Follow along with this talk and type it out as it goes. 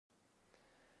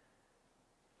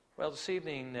Well, this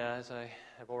evening, as I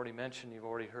have already mentioned, you've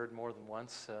already heard more than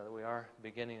once, we are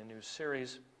beginning a new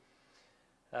series.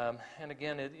 And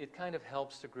again, it kind of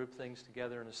helps to group things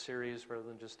together in a series rather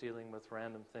than just dealing with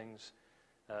random things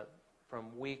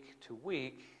from week to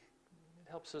week.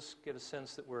 It helps us get a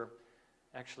sense that we're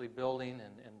actually building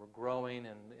and we're growing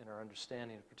in our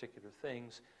understanding of particular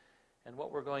things. And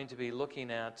what we're going to be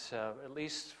looking at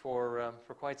least for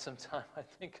quite some time, I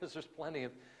think, because there's plenty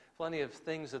of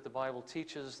things that the Bible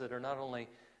teaches that are not only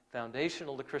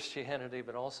foundational to Christianity,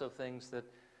 but also things that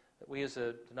we as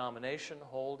a denomination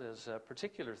hold as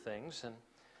particular things. And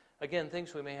again,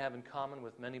 things we may have in common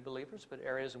with many believers, but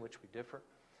areas in which we differ.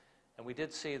 And we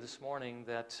did see this morning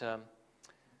that,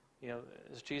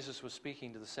 as Jesus was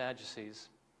speaking to the Sadducees,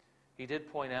 he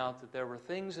did point out that there were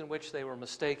things in which they were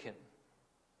mistaken.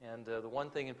 And the one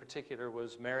thing in particular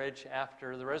was marriage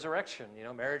after the resurrection.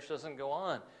 Marriage doesn't go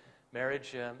on.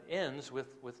 Marriage ends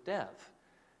with death.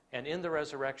 And in the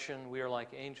resurrection, we are like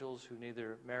angels who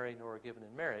neither marry nor are given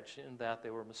in marriage, in that they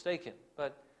were mistaken.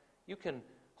 But you can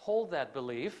hold that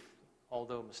belief,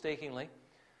 although mistakenly,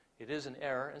 it is an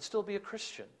error, and still be a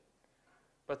Christian.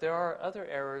 But there are other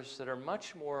errors that are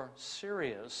much more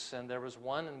serious, and there was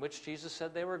one in which Jesus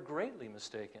said they were greatly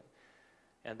mistaken.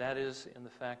 And that is in the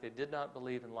fact they did not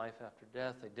believe in life after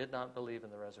death, they did not believe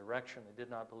in the resurrection, they did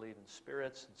not believe in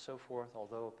spirits and so forth,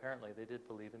 although apparently they did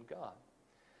believe in God.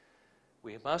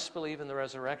 We must believe in the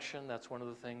resurrection. That's one of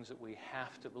the things that we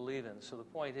have to believe in. So the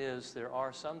point is, there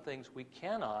are some things we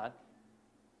cannot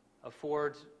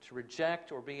afford to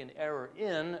reject or be in error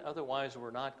in, otherwise we're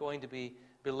not going to be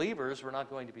believers, we're not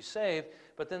going to be saved.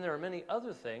 But then there are many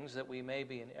other things that we may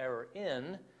be in error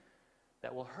in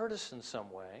that will hurt us in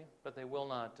some way, but they will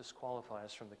not disqualify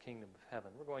us from the kingdom of heaven.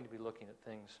 We're going to be looking at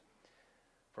things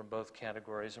from both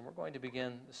categories, and we're going to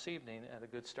begin this evening at a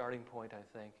good starting point, I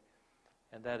think,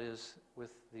 and that is with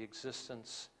the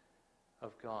existence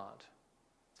of God.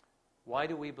 Why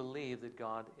do we believe that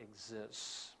God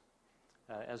exists?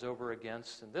 As over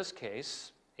against, in this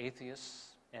case,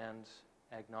 atheists and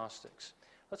agnostics.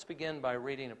 Let's begin by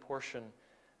reading a portion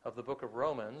of the book of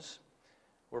Romans,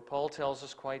 where Paul tells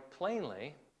us quite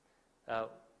plainly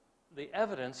the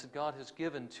evidence that God has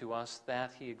given to us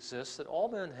that he exists, that all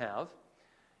men have,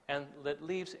 and that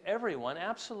leaves everyone,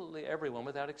 absolutely everyone,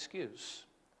 without excuse.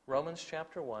 Romans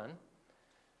chapter 1,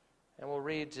 and we'll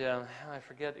read, I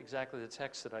forget exactly the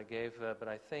text that I gave, but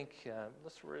I think,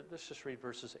 let's just read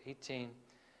verses 18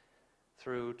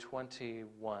 through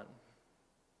 21.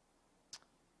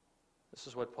 This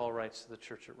is what Paul writes to the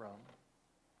church at Rome.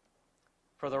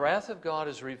 For the wrath of God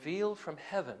is revealed from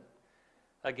heaven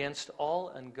against all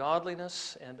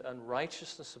ungodliness and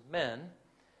unrighteousness of men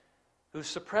who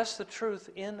suppress the truth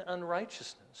in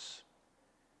unrighteousness,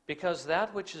 because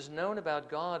that which is known about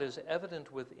God is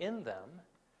evident within them,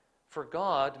 for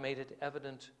God made it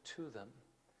evident to them.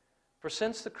 For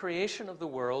since the creation of the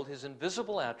world, his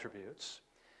invisible attributes,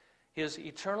 his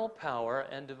eternal power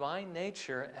and divine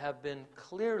nature have been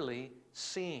clearly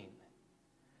seen,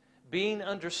 being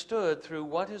understood through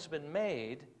what has been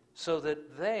made, so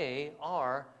that they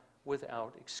are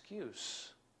without excuse.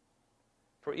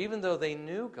 For even though they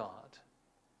knew God,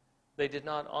 they did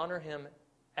not honor him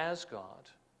as God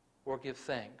or give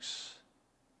thanks,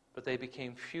 but they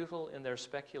became futile in their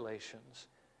speculations,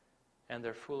 and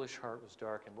their foolish heart was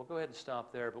darkened. We'll go ahead and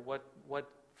stop there, but what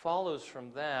follows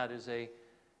from that is a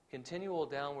continual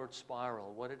downward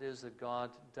spiral, what it is that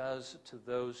God does to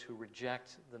those who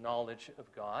reject the knowledge of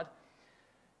God.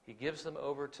 He gives them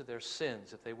over to their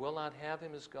sins. If they will not have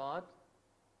him as God,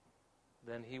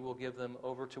 then he will give them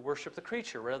over to worship the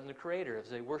creature rather than the Creator. If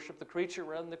they worship the creature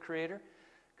rather than the Creator,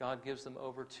 God gives them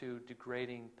over to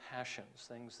degrading passions,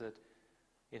 things that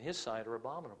in his sight are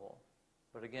abominable,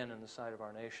 but again in the sight of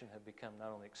our nation have become not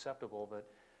only acceptable, but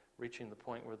reaching the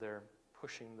point where they're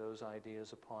pushing those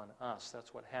ideas upon us.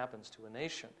 That's what happens to a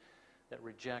nation that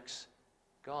rejects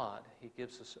God. He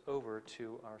gives us over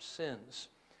to our sins.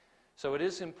 So it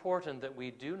is important that we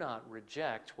do not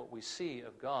reject what we see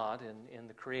of God in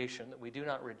the creation, that we do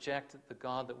not reject the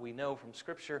God that we know from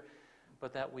Scripture,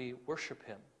 but that we worship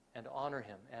him and honor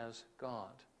him as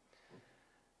God.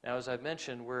 Now, as I've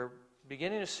mentioned, we're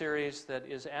beginning a series that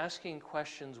is asking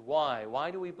questions why. Why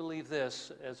do we believe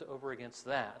this as over against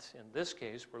that? In this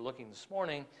case, we're looking this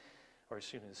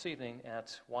evening,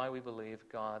 at why we believe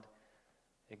God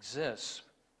exists.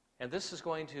 And this is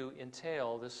going to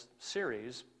entail, this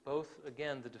series, both,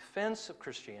 again, the defense of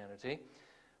Christianity,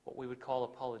 what we would call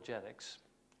apologetics,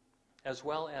 as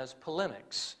well as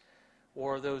polemics,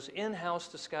 or those in-house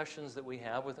discussions that we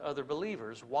have with other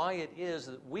believers, why it is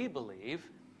that we believe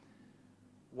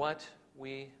what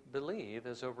we believe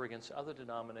as over against other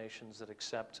denominations that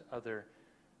accept other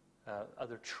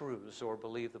truths or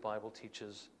believe the Bible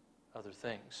teaches other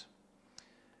things.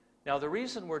 Now, the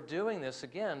reason we're doing this,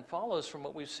 again, follows from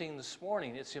what we've seen this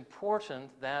morning. It's important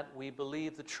that we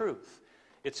believe the truth.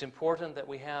 It's important that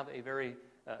we have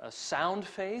a sound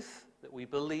faith, that we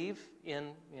believe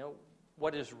in,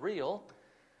 what is real,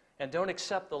 and don't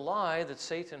accept the lie that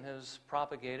Satan has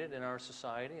propagated in our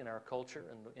society, in our culture,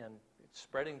 and it's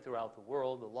spreading throughout the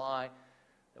world, the lie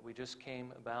that we just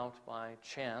came about by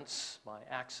chance, by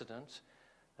accident,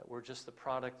 that we're just the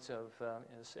product of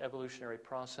this evolutionary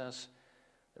process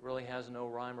that really has no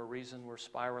rhyme or reason. We're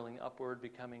spiraling upward,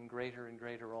 becoming greater and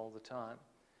greater all the time.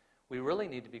 We really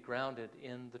need to be grounded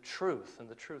in the truth, and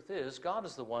the truth is God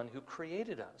is the one who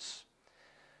created us.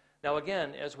 Now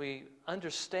again, as we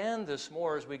understand this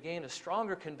more, as we gain a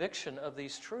stronger conviction of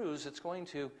these truths, it's going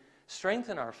to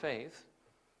strengthen our faith,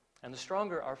 and the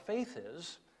stronger our faith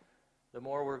is, the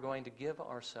more we're going to give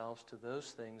ourselves to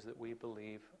those things that we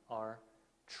believe are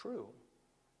true.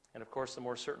 And of course, the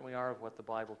more certain we are of what the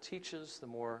Bible teaches, the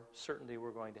more certainty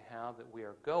we're going to have that we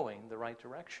are going the right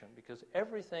direction, because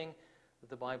everything that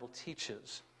the Bible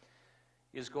teaches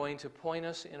is going to point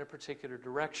us in a particular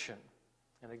direction.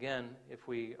 And again, if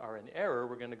we are in error,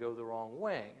 we're going to go the wrong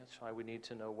way. That's why we need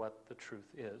to know what the truth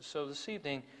is. So this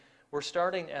evening, we're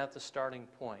starting at the starting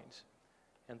point,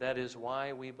 and that is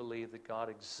why we believe that God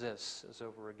exists, as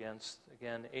over against,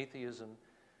 again, atheism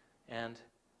and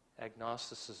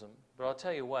agnosticism. But I'll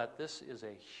tell you what, this is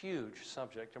a huge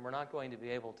subject, and we're not going to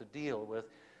be able to deal with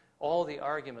all the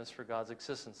arguments for God's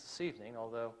existence this evening,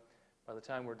 although by the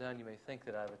time we're done, you may think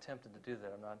that I've attempted to do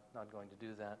that. I'm not going to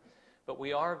do that. But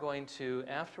we are going to,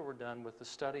 after we're done with the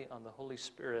study on the Holy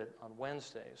Spirit on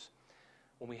Wednesdays,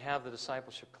 when we have the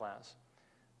discipleship class,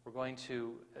 we're going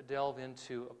to delve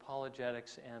into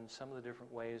apologetics and some of the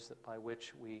different ways by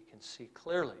which we can see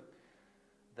clearly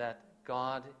that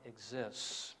God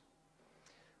exists.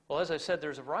 Well, as I said,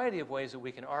 there's a variety of ways that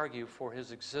we can argue for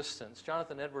his existence.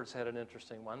 Jonathan Edwards had an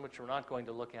interesting one, which we're not going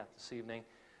to look at this evening,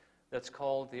 that's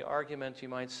called the argument, you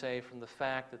might say, from the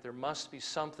fact that there must be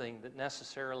something that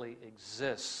necessarily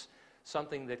exists,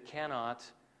 something that cannot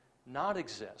not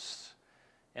exist.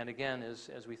 And again,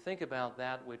 as we think about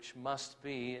that which must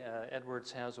be,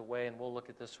 Edwards has a way, and we'll look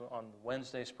at this on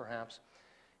Wednesdays perhaps,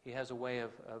 he has a way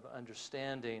of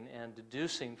understanding and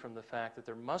deducing from the fact that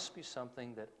there must be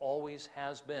something that always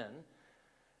has been.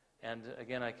 And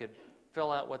again, I could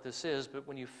fill out what this is, but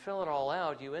when you fill it all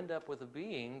out, you end up with a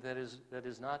being that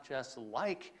is not just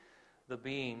like the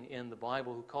being in the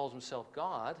Bible who calls himself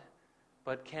God,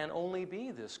 but can only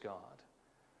be this God.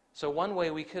 So one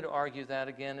way we could argue that,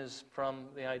 again, is from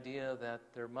the idea that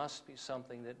there must be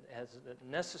something that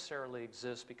necessarily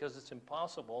exists, because it's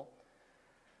impossible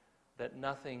that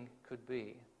nothing could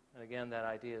be. And again, that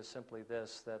idea is simply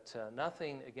this, that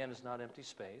nothing, again, is not empty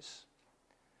space.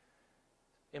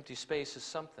 Empty space is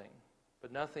something,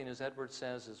 but nothing, as Edwards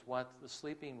says, is what the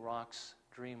sleeping rocks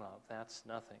dream of. That's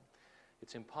nothing.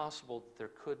 It's impossible that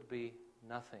there could be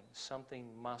nothing. Something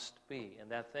must be,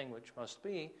 and that thing which must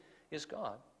be is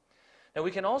God. Now,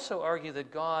 we can also argue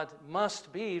that God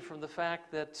must be from the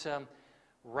fact that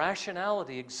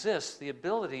rationality exists, the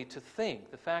ability to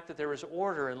think, the fact that there is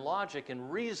order and logic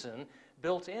and reason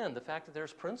built in, the fact that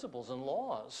there's principles and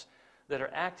laws that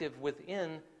are active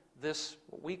within this,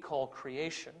 what we call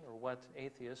creation, or what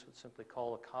atheists would simply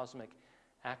call a cosmic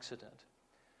accident.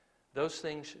 Those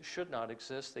things should not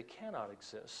exist. They cannot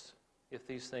exist if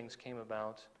these things came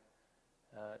about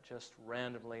just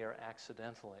randomly or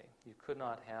accidentally. You could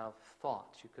not have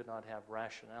thought. You could not have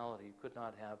rationality. You could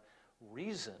not have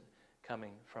reason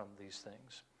coming from these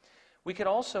things. We could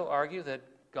also argue that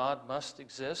God must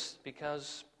exist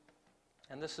because,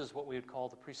 and this is what we would call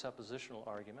the presuppositional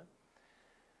argument,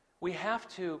 we have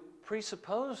to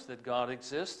presuppose that God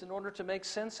exists in order to make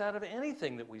sense out of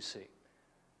anything that we see.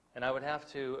 And I would have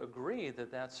to agree that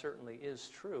that certainly is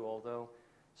true, although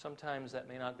sometimes that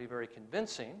may not be very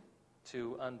convincing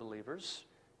to unbelievers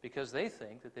because they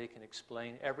think that they can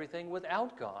explain everything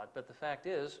without God. But the fact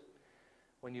is,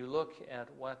 when you look at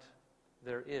what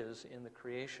there is in the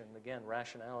creation, again,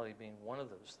 rationality being one of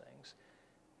those things,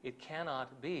 it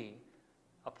cannot be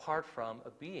apart from a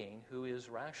being who is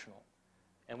rational.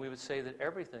 And we would say that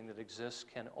everything that exists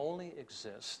can only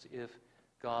exist if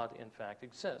God, in fact,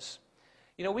 exists.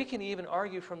 You know, we can even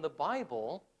argue from the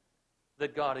Bible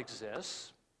that God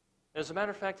exists. As a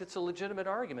matter of fact, it's a legitimate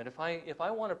argument. If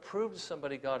I want to prove to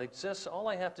somebody God exists, all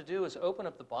I have to do is open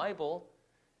up the Bible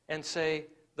and say,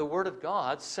 the Word of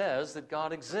God says that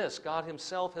God exists. God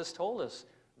himself has told us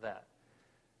that.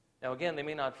 Now again, they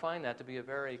may not find that to be a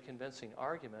very convincing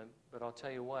argument, but I'll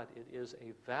tell you what, it is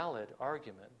a valid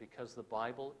argument because the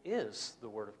Bible is the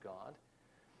Word of God,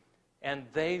 and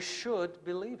they should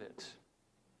believe it.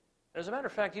 As a matter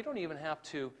of fact, you don't even have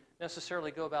to necessarily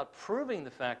go about proving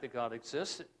the fact that God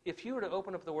exists. If you were to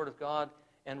open up the Word of God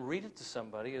and read it to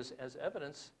somebody as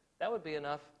evidence, that would be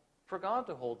enough for God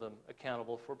to hold them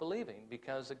accountable for believing,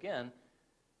 because again,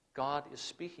 God is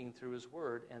speaking through His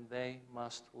Word, and they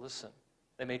must listen.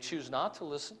 They may choose not to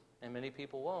listen, and many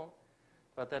people won't,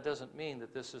 but that doesn't mean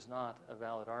that this is not a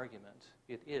valid argument.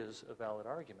 It is a valid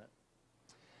argument.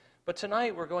 But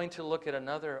tonight we're going to look at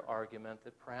another argument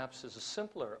that perhaps is a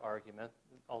simpler argument,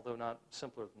 although not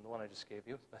simpler than the one I just gave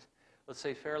you, but let's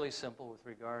say fairly simple with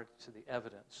regard to the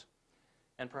evidence,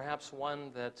 and perhaps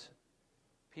one that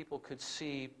people could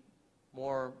see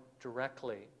more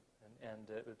directly,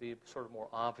 and it would be sort of more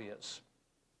obvious.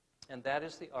 And that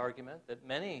is the argument that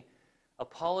many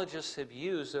apologists have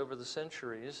used over the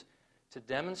centuries to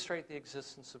demonstrate the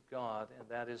existence of God, and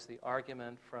that is the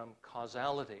argument from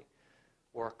causality,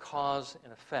 or cause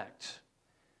and effect.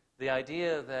 The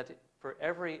idea that for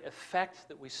every effect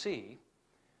that we see,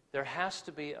 there has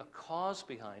to be a cause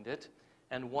behind it,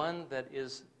 and one that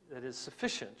is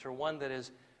sufficient, or one that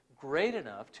is great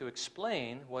enough to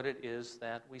explain what it is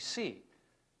that we see.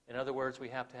 In other words, we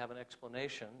have to have an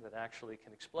explanation that actually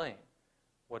can explain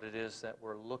what it is that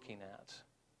we're looking at.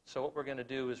 So what we're going to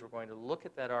do is we're going to look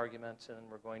at that argument, and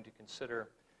we're going to consider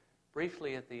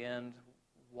briefly at the end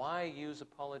why use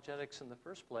apologetics in the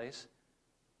first place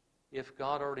if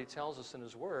God already tells us in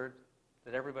His Word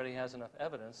that everybody has enough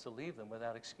evidence to leave them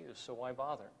without excuse. So why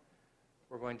bother?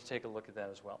 We're going to take a look at that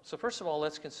as well. So first of all,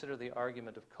 let's consider the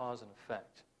argument of cause and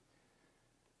effect.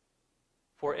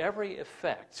 For every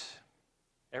effect,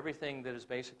 everything that is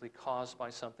basically caused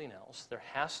by something else, there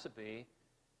has to be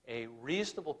a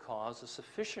reasonable cause, a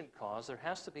sufficient cause. There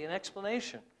has to be an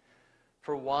explanation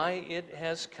for why it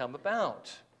has come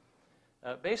about.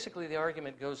 Basically, the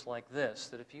argument goes like this,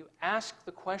 that if you ask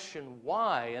the question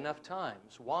why enough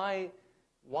times, why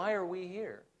are we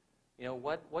here? You know,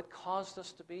 what caused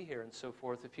us to be here and so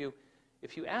forth, if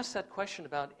you ask that question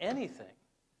about anything,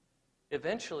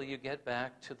 eventually you get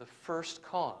back to the first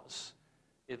cause.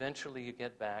 Eventually you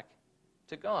get back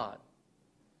to God.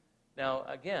 Now,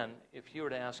 again, if you were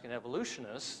to ask an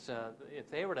evolutionist, if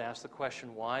they were to ask the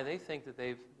question why, they think that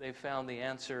they've found the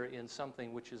answer in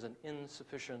something which is an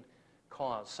insufficient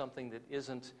cause, something that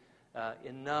isn't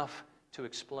enough to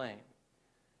explain.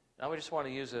 Now, we just want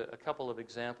to use a couple of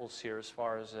examples here as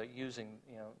far as using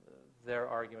their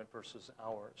argument versus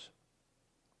ours.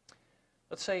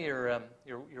 Let's say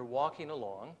you're walking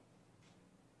along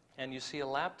and you see a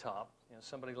laptop.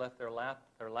 Somebody left their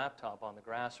laptop on the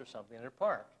grass or something in their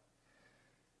park.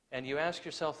 And you ask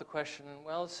yourself the question,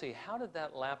 well, let's see, how did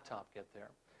that laptop get there?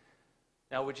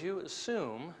 Now, would you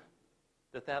assume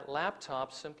that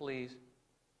laptop simply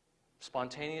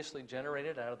spontaneously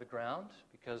generated out of the ground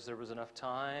because there was enough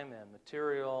time and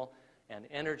material and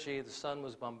energy, the sun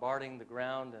was bombarding the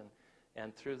ground,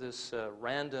 and through this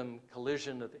random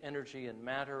collision of energy and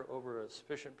matter over a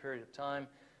sufficient period of time,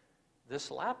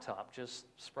 this laptop just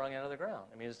sprung out of the ground?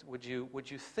 I mean, would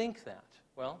you think that?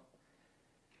 Well,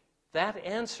 that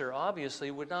answer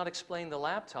obviously would not explain the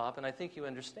laptop, and I think you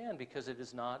understand because it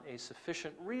is not a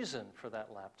sufficient reason for that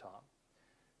laptop,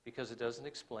 because it doesn't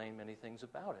explain many things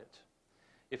about it.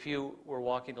 If you were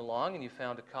walking along and you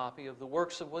found a copy of the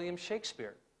works of William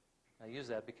Shakespeare, I use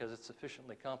that because it's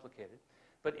sufficiently complicated,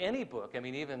 but any book, I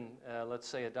mean even let's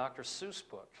say a Dr. Seuss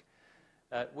book,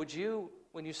 would you,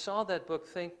 when you saw that book,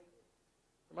 think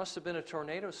there must have been a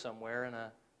tornado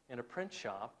somewhere in a print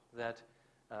shop that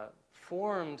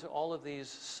formed all of these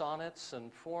sonnets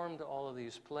and formed all of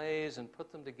these plays and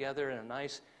put them together in a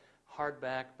nice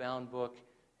hardback bound book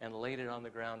and laid it on the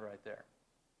ground right there?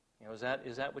 Is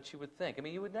that what you would think? I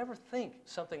mean, you would never think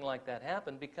something like that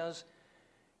happened because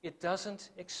it doesn't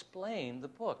explain the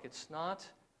book. It's not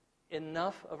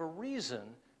enough of a reason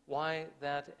why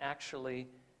that actually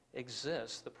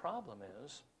exists. The problem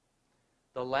is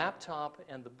the laptop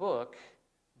and the book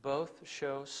both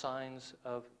show signs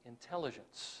of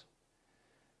intelligence.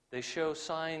 They show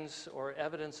signs or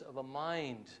evidence of a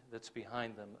mind that's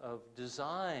behind them, of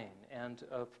design and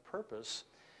of purpose.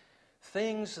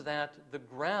 Things that the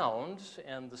ground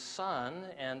and the sun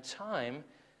and time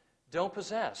don't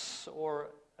possess, or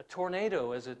a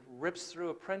tornado as it rips through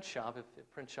a print shop.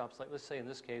 If print shops, like let's say in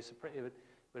this case, it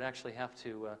would actually have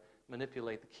to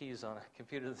manipulate the keys on a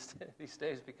computer these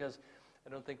days, because I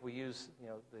don't think we use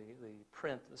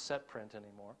the set print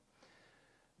anymore.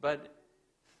 But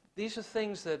These are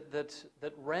things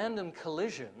that random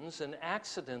collisions and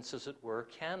accidents, as it were,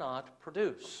 cannot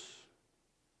produce.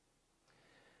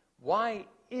 Why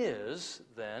is,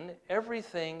 then,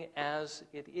 everything as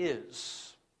it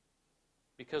is?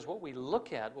 Because what we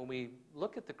look at when we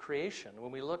look at the creation,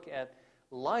 when we look at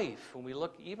life, when we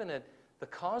look even at the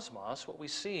cosmos, what we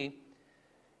see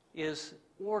is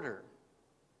order.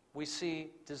 We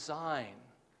see design.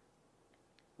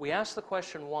 We ask the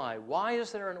question, why? Why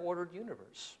is there an ordered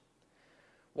universe?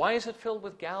 Why is it filled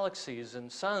with galaxies and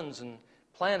suns and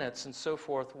planets and so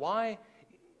forth? Why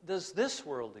does this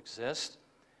world exist,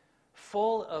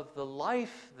 full of the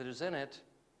life that is in it,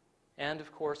 and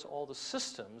of course all the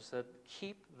systems that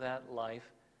keep that life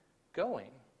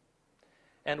going?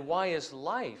 And why is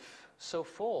life so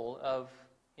full of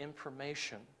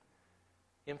information?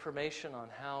 Information on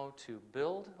how to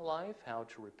build life, how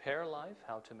to repair life,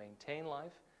 how to maintain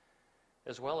life,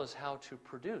 as well as how to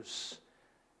produce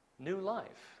new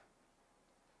life.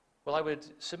 Well, I would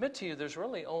submit to you there's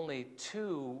really only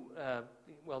two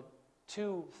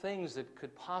things that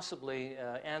could possibly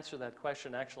answer that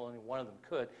question. Actually, only one of them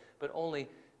could, but only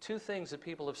two things that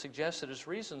people have suggested as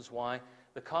reasons why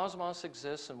the cosmos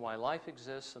exists and why life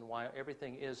exists and why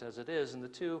everything is as it is. And the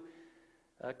two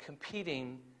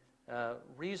competing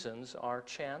reasons are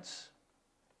chance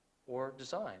or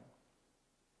design.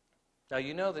 Now,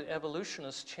 you know that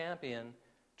evolutionists champion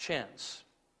chance.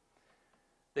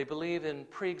 They believe in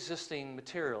pre-existing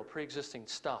material, pre-existing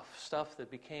stuff that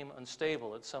became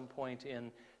unstable at some point in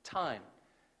time.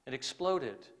 It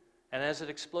exploded, and as it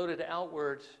exploded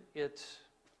outward, it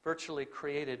virtually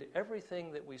created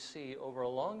everything that we see over a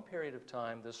long period of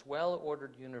time, this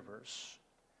well-ordered universe.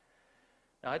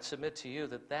 Now, I'd submit to you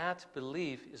that that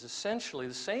belief is essentially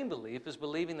the same belief as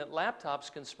believing that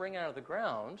laptops can spring out of the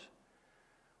ground,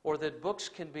 or that books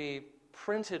can be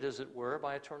printed, as it were,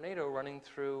 by a tornado running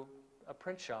through a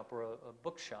print shop or a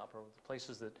bookshop or the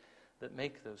places that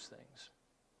make those things.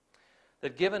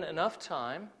 That given enough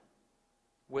time,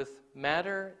 with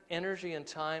matter, energy, and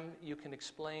time, you can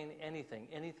explain anything.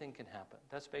 Anything can happen.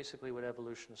 That's basically what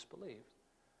evolutionists believe.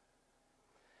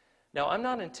 Now, I'm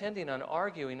not intending on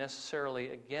arguing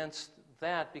necessarily against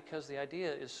that because the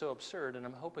idea is so absurd, and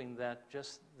I'm hoping that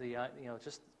just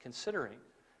considering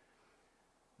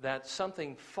that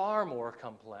something far more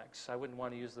complex, I wouldn't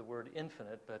want to use the word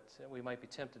infinite, but we might be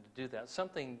tempted to do that,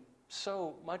 something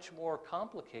so much more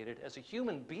complicated as a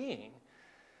human being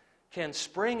can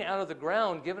spring out of the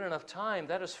ground given enough time,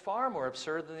 that is far more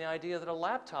absurd than the idea that a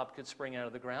laptop could spring out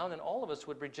of the ground, and all of us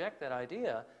would reject that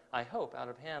idea, I hope, out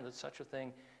of hand, that such a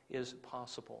thing is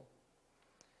possible.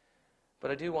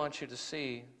 But I do want you to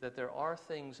see that there are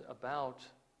things about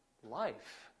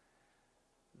life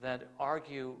that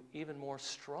argue even more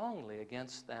strongly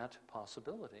against that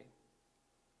possibility.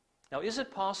 Now, is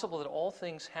it possible that all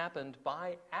things happened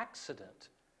by accident?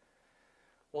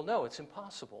 Well, no, it's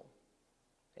impossible.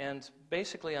 And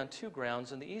basically on two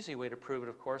grounds, and the easy way to prove it,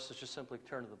 of course, is just simply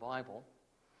turn to the Bible.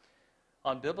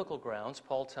 On biblical grounds,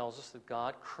 Paul tells us that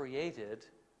God created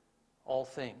all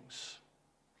things.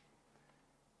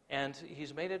 And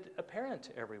he's made it apparent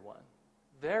to everyone.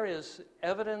 There is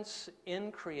evidence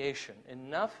in creation,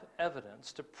 enough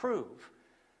evidence to prove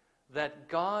that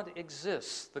God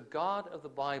exists, the God of the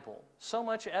Bible. So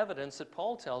much evidence that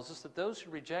Paul tells us that those who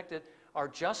reject it are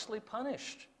justly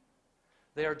punished.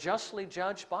 They are justly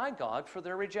judged by God for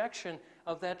their rejection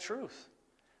of that truth.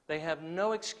 They have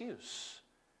no excuse.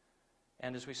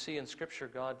 And as we see in Scripture,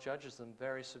 God judges them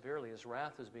very severely. His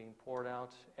wrath is being poured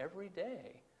out every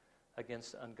day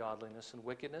against ungodliness and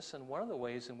wickedness. And one of the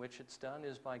ways in which it's done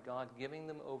is by God giving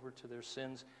them over to their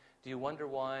sins. Do you wonder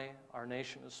why our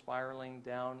nation is spiraling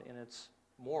down in its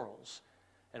morals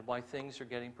and why things are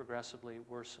getting progressively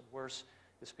worse and worse?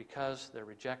 It's because they're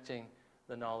rejecting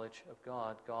the knowledge of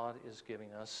God. God is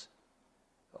giving us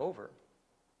over.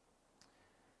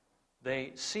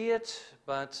 They see it,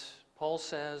 but Paul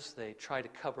says they try to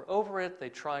cover over it. They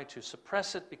try to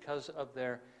suppress it because of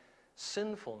their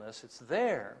sinfulness. It's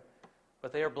there,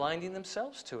 but they are blinding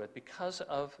themselves to it because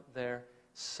of their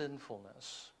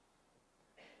sinfulness.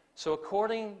 So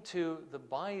according to the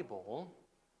Bible,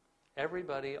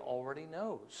 everybody already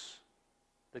knows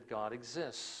that God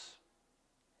exists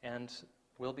and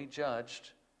will be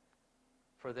judged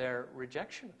for their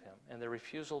rejection of him and their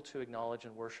refusal to acknowledge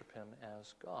and worship him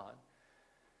as God.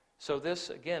 So this,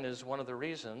 again, is one of the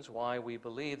reasons why we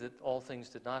believe that all things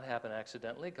did not happen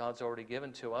accidentally. God's already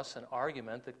given to us an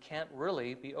argument that can't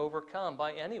really be overcome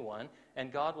by anyone,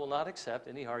 and God will not accept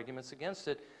any arguments against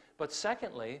it. But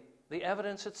secondly, the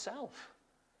evidence itself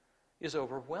is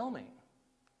overwhelming.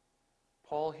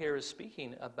 Paul here is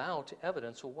speaking about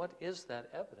evidence. Well, what is that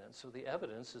evidence? So the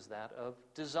evidence is that of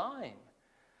design,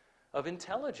 of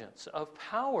intelligence, of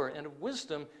power, and of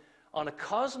wisdom on a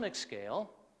cosmic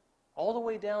scale, all the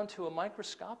way down to a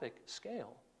microscopic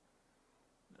scale.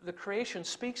 The creation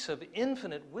speaks of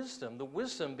infinite wisdom, the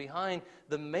wisdom behind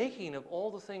the making of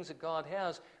all the things that God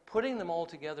has, putting them all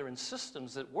together in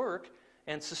systems that work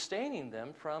and sustaining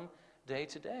them from day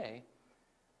to day.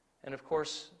 And of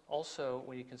course, also,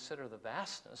 when you consider the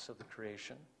vastness of the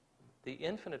creation, the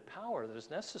infinite power that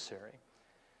is necessary,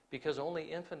 because only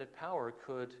infinite power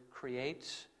could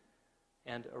create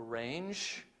and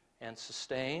arrange and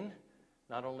sustain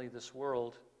not only this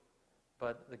world,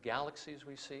 but the galaxies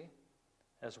we see,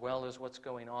 as well as what's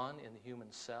going on in the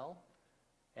human cell,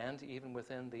 and even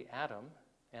within the atom.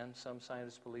 And some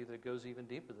scientists believe that it goes even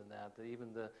deeper than that, that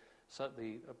even the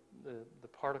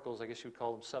particles, I guess you'd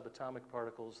call them subatomic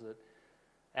particles, that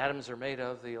atoms are made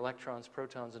of, the electrons,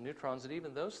 protons, and neutrons, that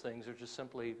even those things are just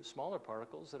simply smaller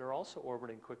particles that are also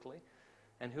orbiting quickly.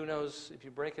 And who knows, if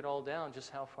you break it all down,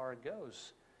 just how far it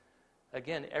goes.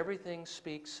 Again, everything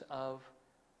speaks of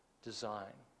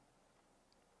design.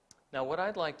 Now, what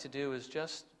I'd like to do is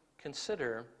just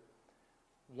consider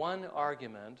one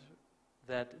argument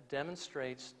that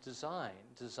demonstrates design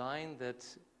that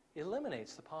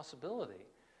eliminates the possibility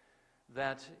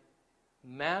that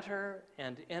matter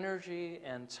and energy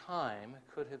and time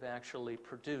could have actually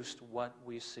produced what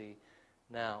we see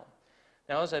now.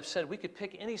 Now, as I've said, we could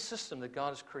pick any system that God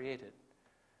has created,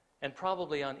 and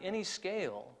probably on any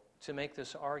scale to make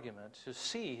this argument, to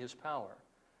see His power,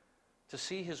 to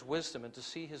see His wisdom, and to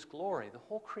see His glory. The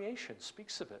whole creation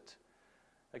speaks of it.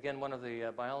 Again, one of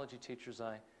the biology teachers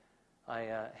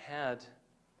I had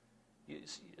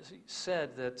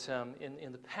said that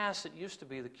in the past it used to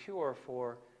be the cure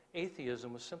for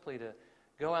atheism was simply to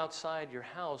go outside your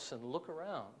house and look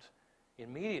around.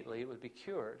 Immediately it would be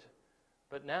cured.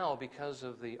 But now, because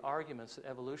of the arguments that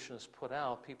evolutionists put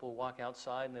out, people walk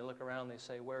outside and they look around and they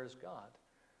say, where is God?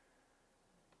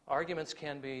 Arguments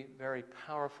can be very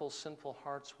powerful. Sinful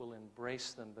hearts will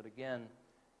embrace them. But again,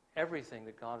 everything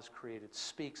that God has created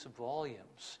speaks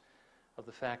volumes of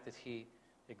the fact that He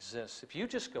exists. If you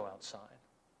just go outside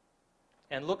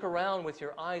and look around with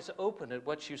your eyes open at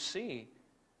what you see,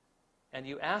 and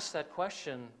you ask that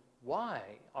question, why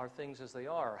are things as they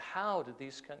are? How did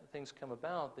these things come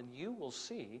about? Then you will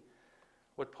see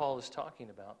what Paul is talking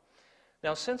about.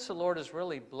 Now, since the Lord has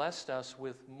really blessed us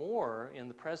with more in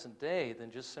the present day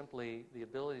than just simply the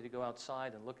ability to go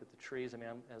outside and look at the trees. I mean,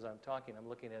 as I'm talking, I'm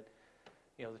looking at,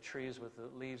 the trees with the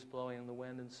leaves blowing in the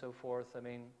wind and so forth. I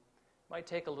mean, it might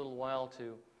take a little while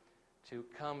to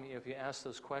come, if you ask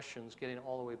those questions, getting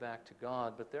all the way back to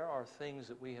God. But there are things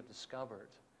that we have discovered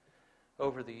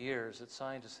over the years, that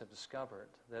scientists have discovered,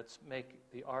 that make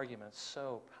the arguments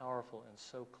so powerful and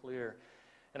so clear.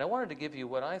 And I wanted to give you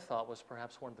what I thought was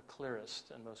perhaps one of the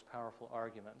clearest and most powerful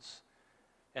arguments.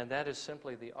 And that is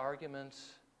simply the argument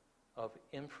of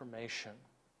information.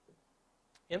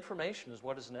 Information is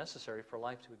what is necessary for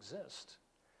life to exist.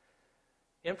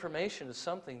 Information is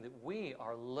something that we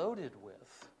are loaded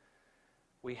with.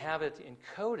 We have it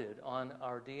encoded on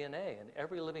our DNA, and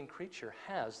every living creature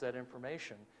has that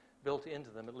information built into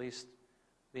them, at least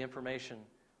the information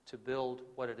to build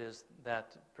what it is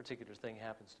that particular thing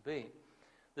happens to be.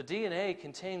 The DNA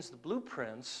contains the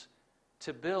blueprints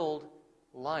to build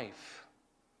life.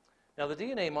 Now, the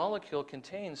DNA molecule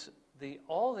contains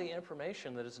all the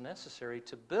information that is necessary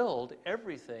to build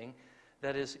everything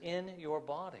that is in your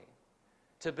body,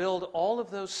 to build all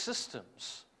of those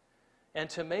systems, and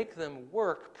to make them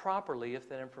work properly if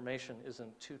that information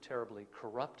isn't too terribly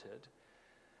corrupted.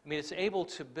 I mean, it's able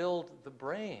to build the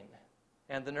brain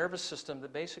and the nervous system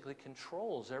that basically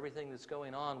controls everything that's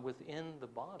going on within the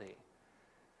body.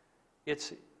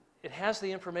 It has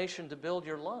the information to build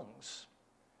your lungs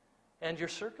and your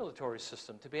circulatory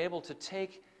system, to be able to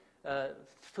take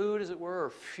food, as it were,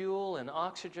 or fuel and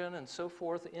oxygen and so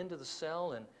forth into the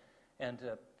cell and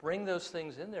bring those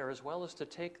things in there, as well as to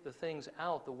take the things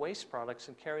out, the waste products,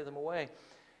 and carry them away.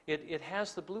 It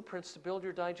has the blueprints to build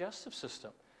your digestive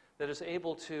system that is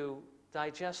able to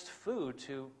digest food,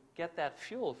 to get that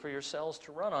fuel for your cells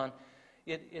to run on.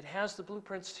 It has the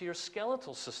blueprints to your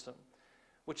skeletal system,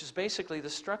 which is basically the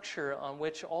structure on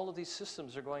which all of these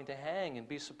systems are going to hang and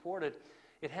be supported.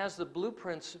 It has the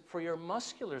blueprints for your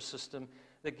muscular system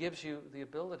that gives you the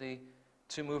ability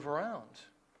to move around.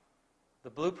 The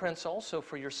blueprints also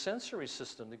for your sensory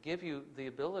system that give you the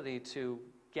ability to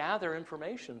gather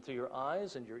information through your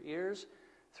eyes and your ears,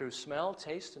 through smell,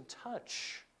 taste, and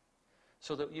touch,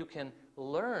 so that you can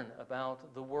learn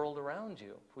about the world around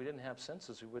you. If we didn't have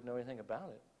senses, we wouldn't know anything about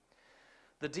it.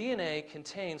 The DNA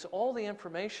contains all the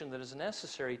information that is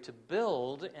necessary to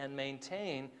build and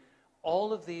maintain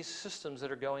all of these systems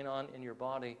that are going on in your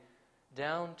body,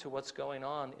 down to what's going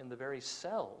on in the very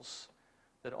cells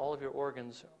that all of your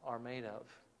organs are made of.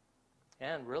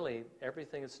 And really,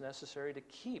 everything that's necessary to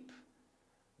keep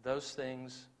those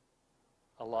things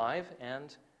alive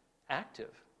and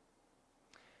active.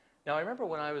 Now, I remember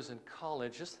when I was in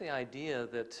college, just the idea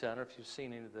that, I don't know if you've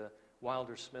seen any of the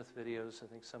Wilder Smith videos, I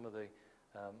think some of the,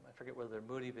 I forget whether they're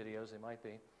Moody videos, they might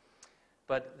be,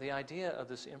 but the idea of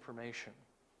this information.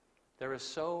 There is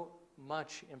so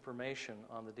much information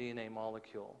on the DNA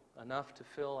molecule, enough to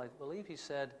fill, I believe he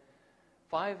said,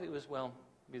 it was, well,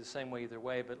 be the same way either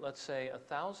way, but let's say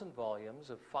 1,000 volumes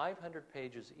of 500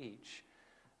 pages each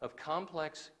of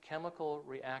complex chemical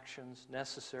reactions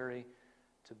necessary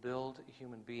to build a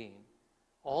human being.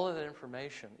 All of that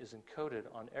information is encoded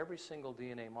on every single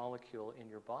DNA molecule in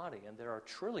your body, and there are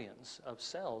trillions of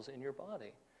cells in your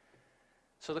body.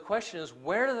 So the question is,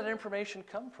 where did that information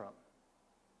come from?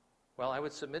 Well, I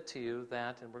would submit to you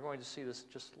that, and we're going to see this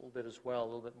just a little bit as well, a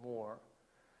little bit more,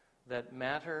 that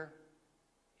matter,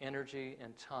 energy,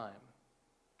 and time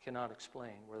cannot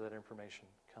explain where that information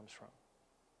comes from.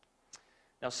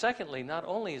 Now, secondly, not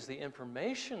only is the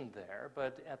information there,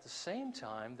 but at the same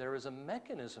time, there is a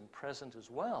mechanism present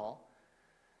as well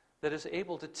that is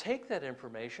able to take that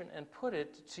information and put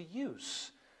it to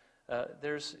use.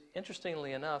 There's,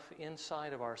 interestingly enough,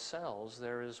 inside of our cells,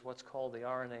 there is what's called the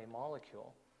RNA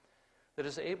molecule that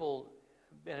is able,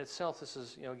 in itself, this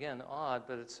is, again, odd,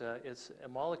 but it's a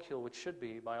molecule which should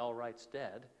be, by all rights,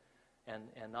 dead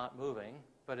and not moving,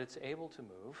 but it's able to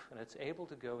move, and it's able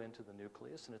to go into the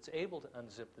nucleus, and it's able to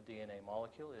unzip the DNA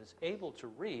molecule. It is able to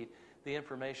read the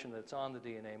information that's on the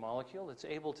DNA molecule. It's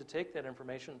able to take that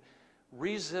information,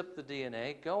 re-zip the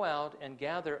DNA, go out and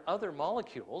gather other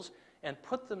molecules and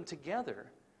put them together,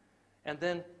 and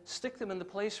then stick them in the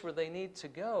place where they need to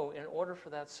go in order for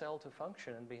that cell to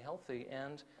function and be healthy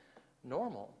and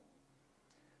normal.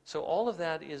 So all of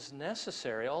that is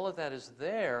necessary, all of that is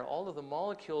there, all of the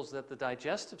molecules that the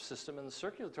digestive system and the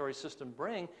circulatory system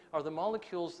bring are the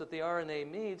molecules that the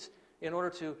RNA needs in order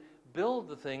to build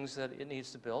the things that it needs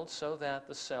to build so that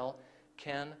the cell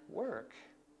can work.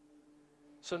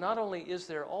 So not only is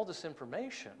there all this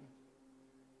information,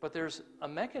 but there's a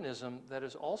mechanism that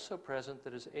is also present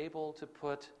that is able to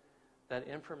put that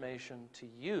information to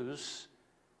use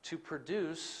to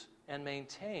produce and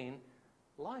maintain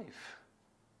life.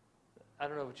 I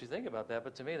don't know what you think about that,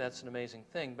 but to me that's an amazing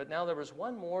thing. But now there was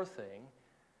one more thing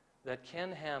that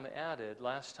Ken Ham added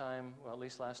last time, well, at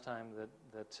least last time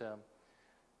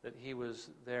that he was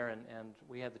there and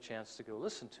we had the chance to go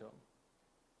listen to him.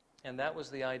 And that was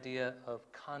the idea of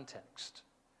context.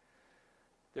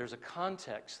 There's a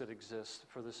context that exists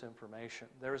for this information.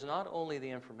 There is not only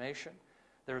the information,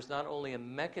 there is not only a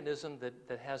mechanism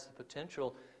that has the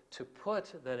potential to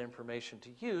put that information to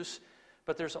use,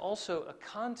 but there's also a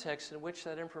context in which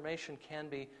that information can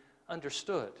be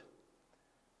understood.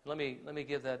 Let me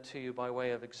give that to you by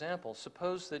way of example.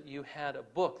 Suppose that you had a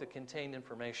book that contained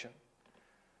information.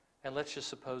 And let's just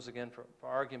suppose, again, for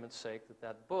argument's sake,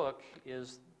 that book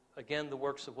is, again, the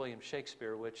works of William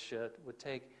Shakespeare, which would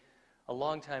take a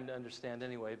long time to understand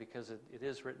anyway, because it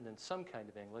is written in some kind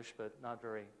of English, but not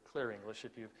very clear English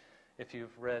if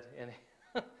you've read any.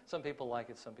 Some people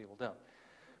like it, some people don't.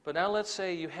 But now let's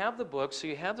say you have the book, so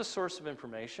you have the source of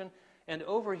information, and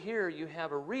over here you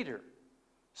have a reader,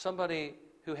 somebody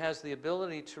who has the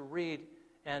ability to read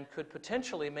and could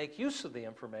potentially make use of the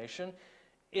information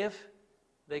if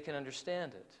they can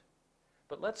understand it.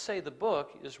 But let's say the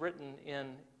book is written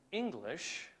in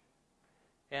English,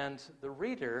 and the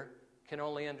reader can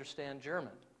only understand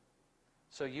German.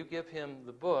 So you give him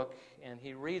the book, and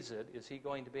he reads it. Is he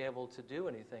going to be able to do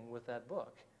anything with that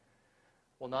book?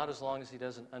 Well, not as long as he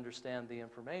doesn't understand the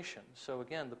information. So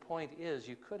again, the point is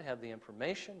you could have the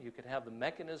information, you could have the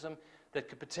mechanism that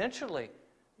could potentially,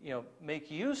 make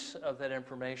use of that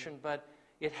information, but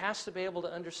it has to be able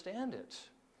to understand it.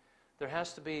 There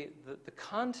has to be the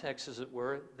context, as it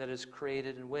were, that is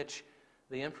created in which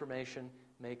the information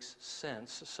makes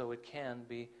sense so it can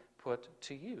be put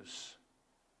to use.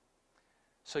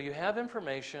 So you have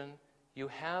information, you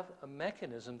have a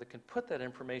mechanism that can put that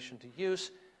information to use,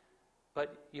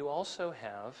 but you also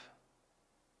have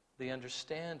the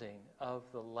understanding of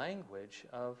the language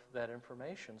of that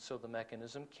information so the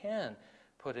mechanism can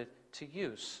put it to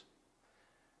use.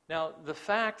 Now, the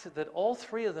fact that all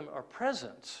three of them are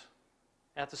present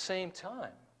at the same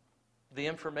time, the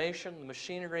information, the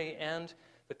machinery, and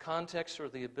the context or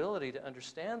the ability to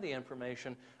understand the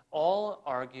information all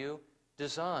argue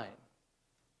design.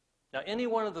 Now, any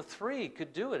one of the three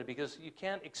could do it, because you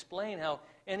can't explain how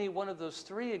any one of those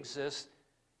three exists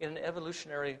in an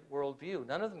evolutionary worldview.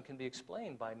 None of them can be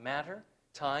explained by matter,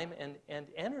 time, and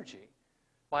energy,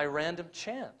 by random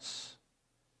chance.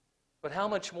 But how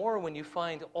much more when you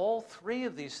find all three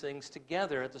of these things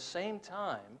together at the same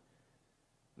time,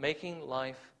 making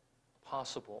life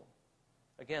possible?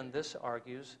 Again, this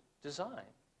argues design,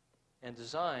 and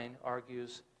design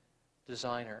argues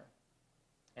designer.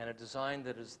 And a design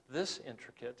that is this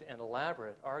intricate and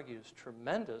elaborate argues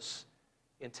tremendous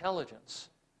intelligence,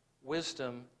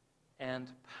 wisdom, and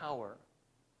power.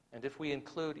 And if we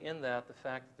include in that the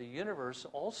fact that the universe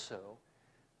also,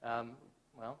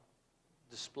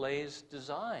 displays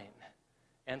design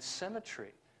and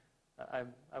symmetry.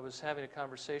 I was having a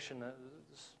conversation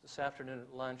this afternoon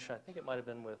at lunch. I think it might have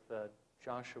been with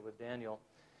Joshua Daniel.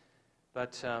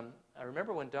 But I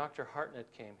remember when Dr.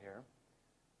 Hartnett came here,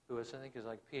 who is, I think, is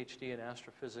like a PhD in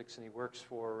astrophysics, and he works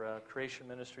for Creation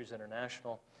Ministries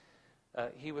International.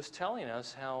 He was telling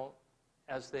us how,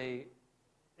 as they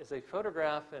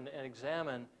photograph and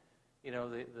examine, the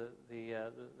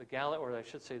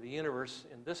universe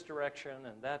in this direction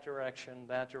and that direction,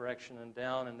 and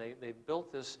down, and they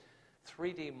built this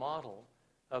 3D model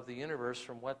of the universe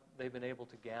from what they've been able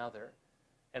to gather.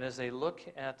 And as they look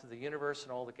at the universe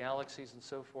and all the galaxies and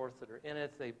so forth that are in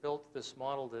it, they built this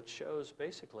model that shows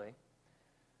basically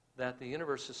that the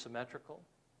universe is symmetrical,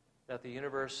 that the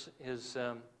universe is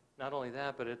not only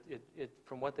that, but it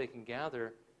from what they can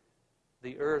gather,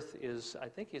 the Earth is, I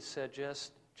think he said,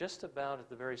 just about at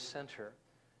the very center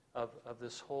of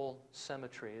this whole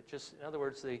symmetry. It just, in other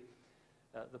words, the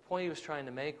point he was trying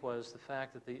to make was the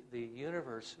fact that the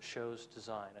universe shows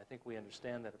design. I think we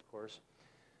understand that, of course.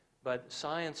 But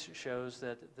science shows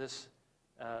that this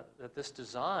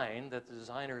design that the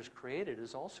designer has created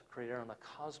is also created on a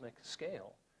cosmic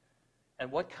scale.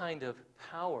 And what kind of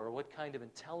power, what kind of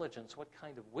intelligence, what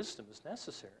kind of wisdom is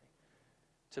necessary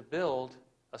to build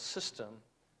a system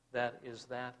that is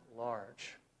that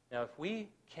large? Now, if we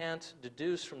can't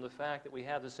deduce from the fact that we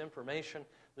have this information,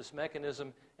 this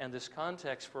mechanism, and this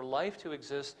context for life to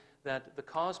exist, that the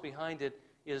cause behind it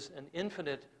is an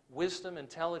infinite wisdom,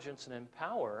 intelligence, and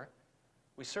power,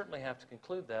 we certainly have to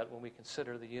conclude that when we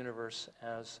consider the universe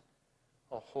as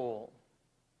a whole.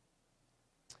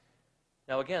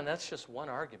 Now, again, that's just one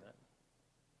argument.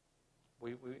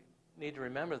 We need to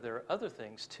remember there are other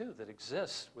things, too, that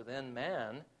exist within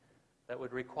man that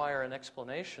would require an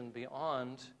explanation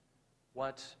beyond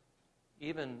what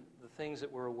even the things that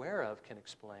we're aware of can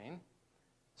explain,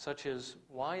 such as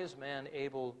why is man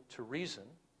able to reason?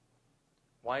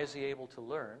 Why is he able to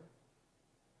learn?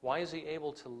 Why is he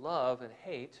able to love and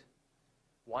hate?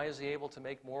 Why is he able to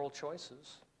make moral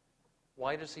choices?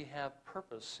 Why does he have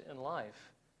purpose in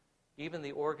life? Even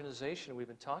the organization we've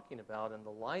been talking about and the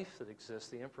life that exists,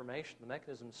 the information, the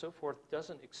mechanism, and so forth,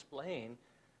 doesn't explain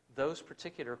those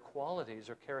particular qualities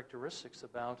or characteristics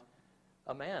about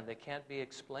a man. They can't be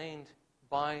explained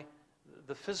by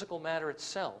the physical matter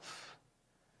itself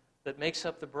that makes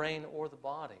up the brain or the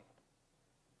body.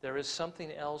 There is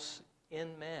something else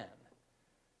in man,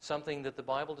 something that the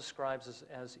Bible describes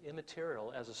as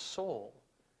immaterial, as a soul.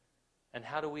 And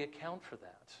how do we account for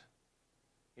that?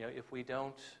 If we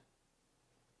don't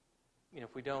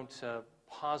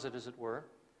posit, as it were,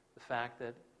 the fact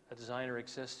that a designer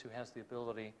exists who has the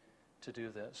ability to do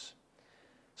this.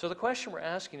 So the question we're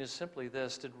asking is simply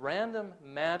this: did random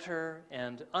matter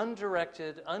and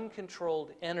undirected,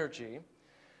 uncontrolled energy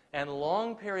and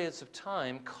long periods of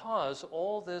time cause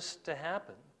all this to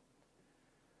happen?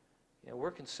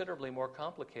 We're considerably more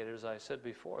complicated, as I said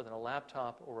before, than a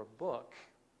laptop or a book.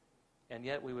 And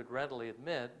yet we would readily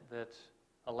admit that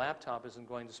a laptop isn't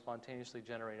going to spontaneously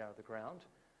generate out of the ground,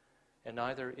 and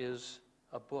neither is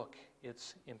a book.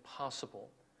 It's impossible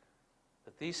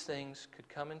that these things could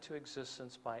come into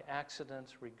existence by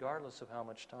accident, regardless of how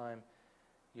much time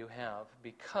you have,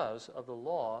 because of the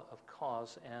law of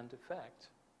cause and effect.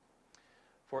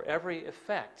 For every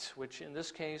effect, which in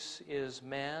this case is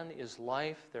man, is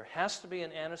life, there has to be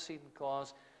an antecedent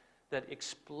cause that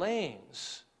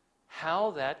explains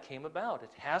how that came about.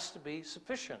 It has to be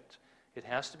sufficient. It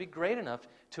has to be great enough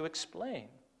to explain.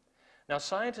 Now,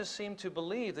 scientists seem to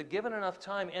believe that given enough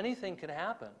time, anything can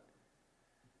happen.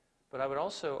 But I would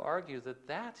also argue that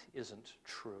that isn't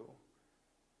true.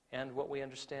 And what we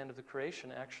understand of the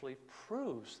creation actually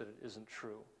proves that it isn't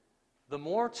true. The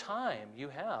more time you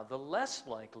have, the less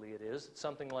likely it is that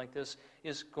something like this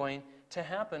is going to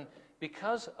happen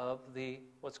because of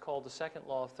what's called the second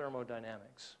law of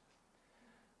thermodynamics,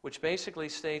 which basically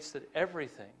states that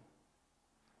everything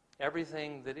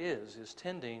that is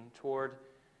tending toward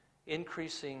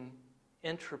increasing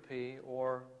entropy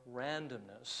or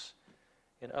randomness.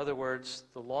 In other words,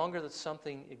 the longer that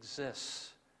something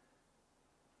exists,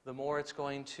 the more it's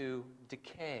going to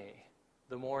decay,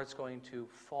 the more it's going to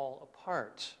fall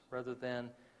apart rather than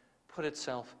put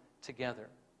itself together.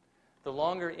 The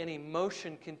longer any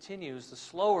motion continues, the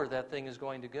slower that thing is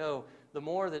going to go. The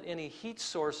more that any heat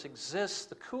source exists,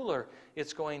 the cooler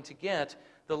it's going to get.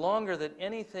 The longer that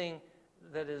anything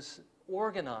that is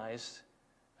organized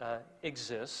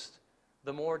exists,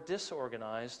 the more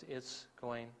disorganized it's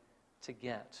going to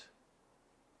get.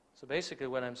 So basically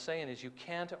what I'm saying is you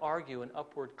can't argue an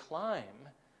upward climb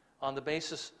on the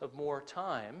basis of more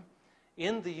time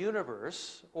in the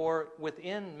universe or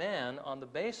within man on the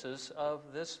basis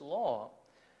of this law.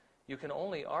 You can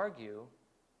only argue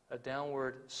a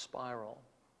downward spiral,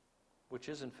 which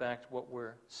is in fact what we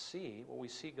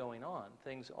see going on.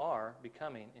 Things are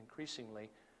becoming increasingly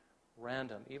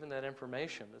random. Even that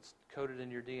information that's coded in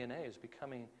your DNA is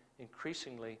becoming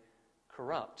increasingly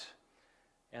corrupt.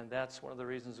 And that's one of the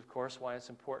reasons, of course, why it's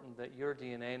important that your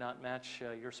DNA not match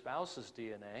your spouse's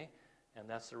DNA. And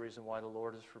that's the reason why the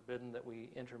Lord has forbidden that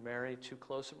we intermarry too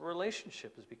close of a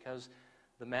relationship, is because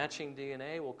the matching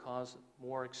DNA will cause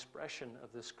more expression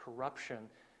of this corruption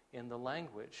in the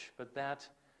language. But that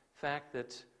fact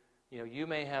that you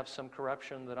may have some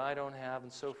corruption that I don't have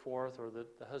and so forth, or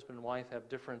that the husband and wife have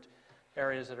different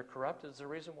areas that are corrupted, is the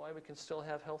reason why we can still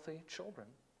have healthy children.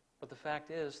 But the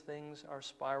fact is, things are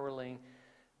spiraling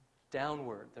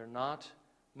downward. They're not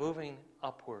moving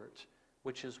upward,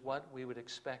 which is what we would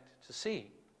expect to see.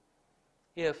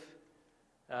 If,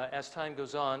 as time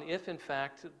goes on, if in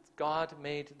fact God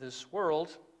made this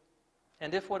world,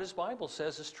 and if what His Bible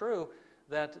says is true,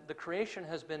 that the creation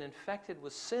has been infected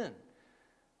with sin,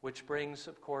 which brings,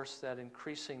 of course, that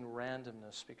increasing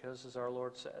randomness, because as our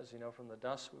Lord says, from the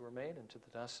dust we were made, and to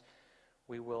the dust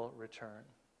we will return.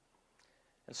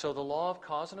 And so the law of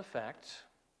cause and effect,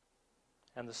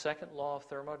 and the second law of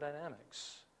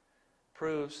thermodynamics,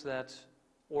 proves that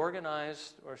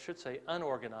organized, or I should say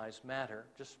unorganized matter,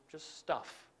 just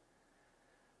stuff,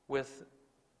 with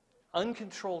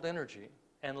uncontrolled energy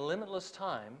and limitless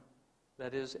time,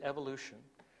 that is evolution,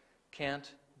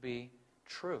 can't be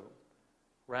true.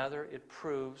 Rather, it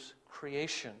proves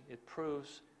creation. It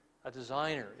proves a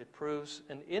designer. It proves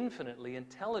an infinitely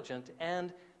intelligent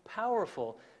and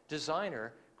powerful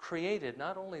designer created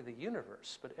not only the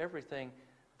universe, but everything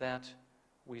that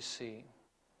we see.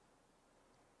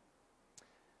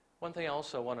 One thing I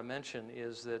also want to mention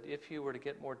is that if you were to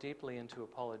get more deeply into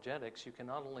apologetics, you can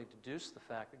not only deduce the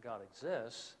fact that God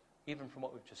exists, even from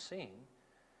what we've just seen,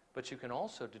 but you can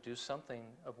also deduce something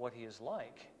of what He is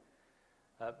like.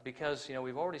 Because,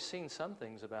 we've already seen some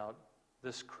things about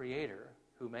this Creator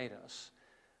who made us.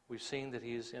 We've seen that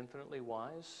He is infinitely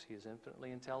wise, He is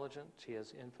infinitely intelligent, He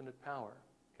has infinite power.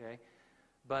 Okay?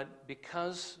 But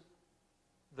because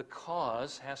the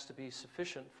cause has to be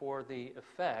sufficient for the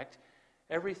effect,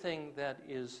 everything that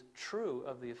is true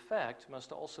of the effect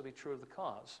must also be true of the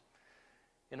cause.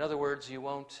 In other words, you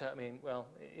won't,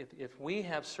 if we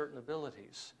have certain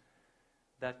abilities,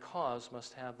 that cause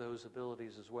must have those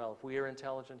abilities as well. If we are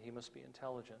intelligent, He must be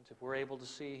intelligent. If we're able to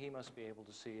see, He must be able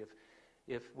to see.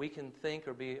 If we can think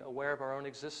or be aware of our own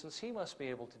existence, He must be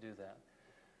able to do that.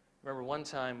 Remember one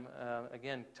time,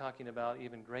 again, talking about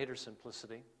even greater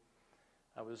simplicity,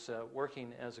 I was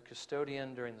working as a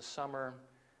custodian during the summer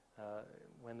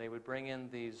when they would bring in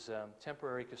these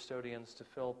temporary custodians to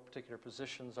fill particular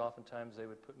positions. Oftentimes they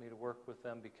would put me to work with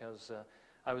them because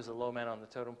I was the low man on the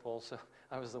totem pole, so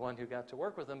I was the one who got to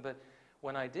work with them. But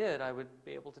when I did, I would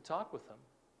be able to talk with them.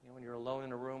 When you're alone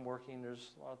in a room working,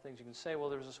 there's a lot of things you can say. Well,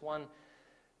 there was this one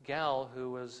gal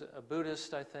who was a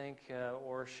Buddhist, I think,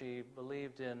 or she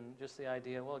believed in just the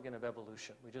idea, of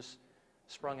evolution. We just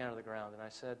sprung out of the ground. And I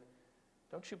said,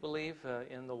 don't you believe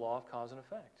in the law of cause and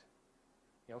effect?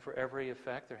 For every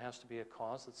effect, there has to be a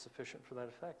cause that's sufficient for that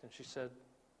effect. And she said,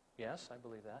 yes, I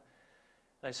believe that.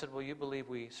 And I said, well, you believe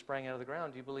we sprang out of the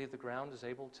ground. Do you believe the ground is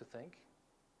able to think?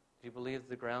 Do you believe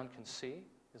the ground can see?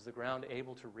 Is the ground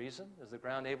able to reason? Is the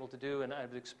ground able to do? And I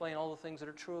would explain all the things that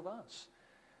are true of us.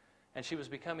 And she was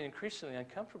becoming increasingly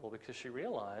uncomfortable because she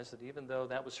realized that even though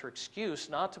that was her excuse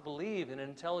not to believe in an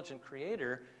intelligent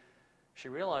creator, she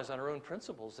realized on her own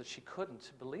principles that she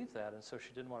couldn't believe that, and so she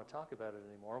didn't want to talk about it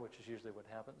anymore, which is usually what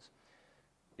happens,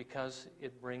 because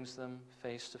it brings them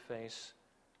face to face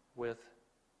with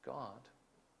God.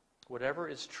 Whatever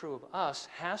is true of us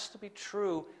has to be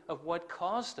true of what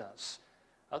caused us.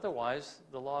 Otherwise,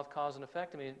 the law of cause and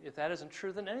effect, if that isn't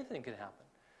true, then anything could happen.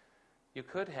 You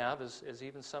could have, as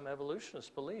even some evolutionists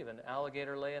believe, an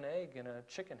alligator lay an egg and a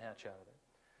chicken hatch out of it.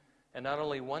 And not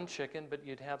only one chicken, but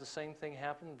you'd have the same thing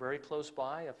happen very close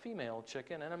by, a female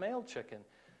chicken and a male chicken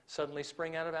suddenly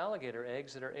spring out of alligator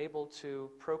eggs that are able to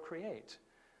procreate.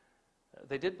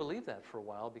 They did believe that for a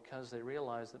while because they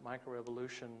realized that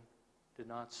microevolution did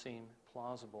not seem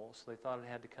plausible, so they thought it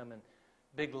had to come in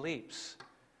big leaps.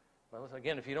 Well,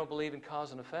 again, if you don't believe in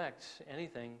cause and effect,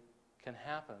 anything can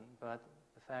happen, but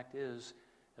the fact is,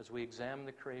 as we examine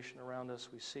the creation around us,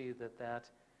 we see that that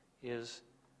is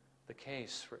the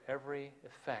case. For every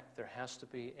effect, there has to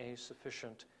be a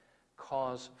sufficient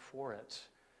cause for it,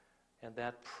 and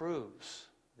that proves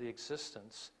the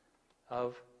existence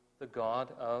of the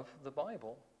God of the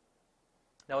Bible.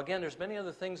 Now again, there's many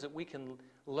other things that we can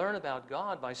learn about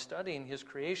God by studying His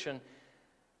creation,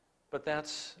 but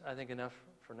that's, I think, enough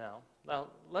for now. Now,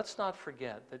 let's not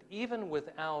forget that even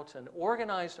without an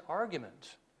organized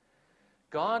argument,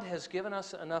 God has given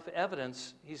us enough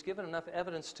evidence, He's given enough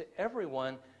evidence to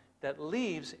everyone that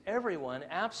leaves everyone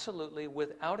absolutely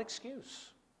without excuse.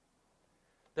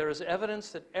 There is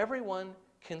evidence that everyone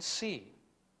can see.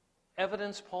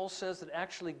 Evidence, Paul says, that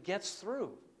actually gets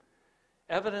through.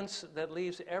 Evidence that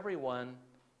leaves everyone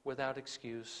without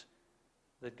excuse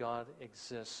that God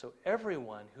exists. So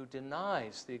everyone who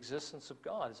denies the existence of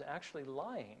God is actually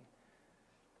lying,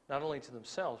 not only to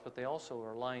themselves, but they also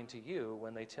are lying to you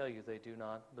when they tell you they do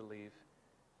not believe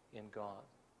in God.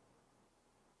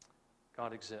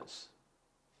 God exists.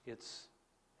 It's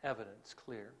evident, it's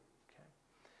clear. Okay.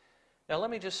 Now let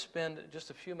me just spend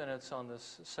just a few minutes on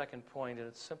this second point, and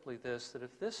it's simply this, that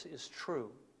if this is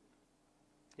true,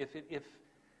 if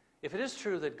it is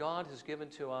true that God has given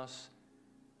to us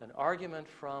an argument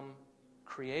from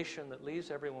creation that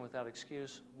leaves everyone without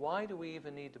excuse, why do we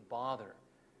even need to bother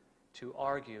to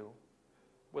argue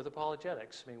with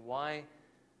apologetics? I mean, why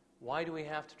do we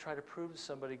have to try to prove to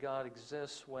somebody God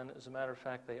exists when, as a matter of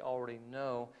fact, they already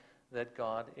know that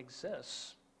God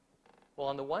exists? Well,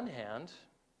 on the one hand,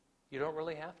 you don't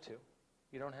really have to.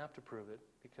 You don't have to prove it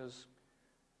because,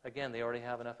 again, they already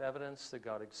have enough evidence that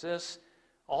God exists.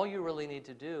 All you really need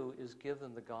to do is give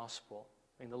them the gospel.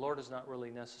 I mean, the Lord has not really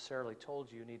necessarily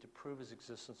told you you need to prove His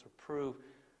existence or prove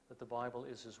that the Bible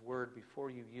is His Word.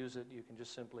 Before you use it, you can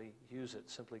just simply use it.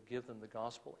 Simply give them the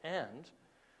gospel. And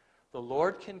the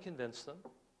Lord can convince them,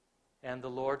 and the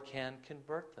Lord can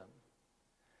convert them.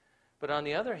 But on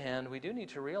the other hand, we do need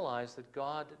to realize that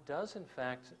God does, in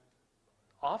fact,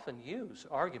 often use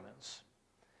arguments.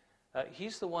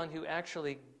 He's the one who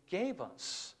actually gave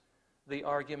us the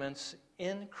arguments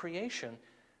in creation,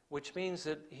 which means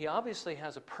that He obviously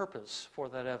has a purpose for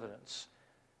that evidence,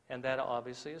 and that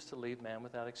obviously is to leave man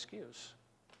without excuse.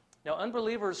 Now,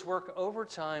 unbelievers work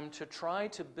overtime to try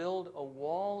to build a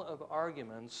wall of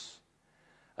arguments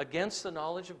against the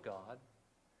knowledge of God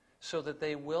so that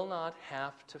they will not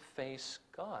have to face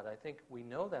God. I think we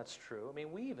know that's true. I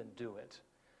mean, we even do it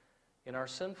in our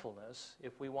sinfulness.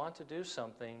 If we want to do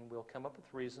something, we'll come up with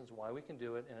reasons why we can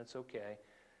do it, and it's okay.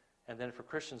 And then for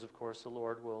Christians, of course, the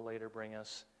Lord will later bring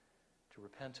us to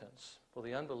repentance. Well,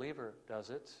 the unbeliever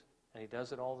does it, and he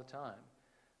does it all the time.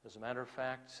 As a matter of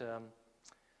fact,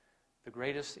 the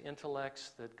greatest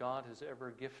intellects that God has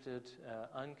ever gifted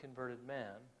unconverted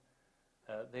man,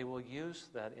 they will use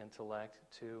that intellect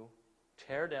to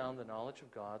tear down the knowledge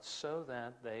of God so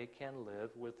that they can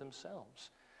live with themselves.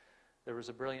 There was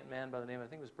a brilliant man by the name, I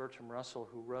think it was Bertrand Russell,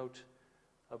 who wrote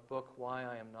a book, Why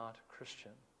I Am Not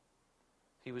Christian.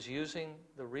 He was using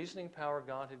the reasoning power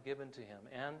God had given to him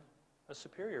and a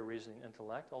superior reasoning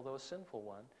intellect, although a sinful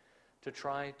one, to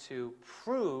try to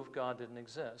prove God didn't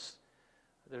exist.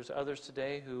 There's others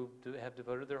today who have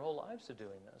devoted their whole lives to doing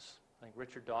this. I think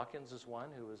Richard Dawkins is one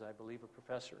who was, I believe, a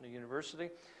professor in a university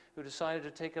who decided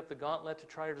to take up the gauntlet to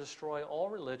try to destroy all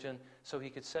religion so he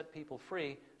could set people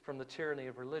free from the tyranny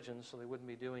of religion so they wouldn't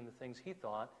be doing the things he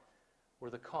thought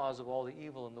were the cause of all the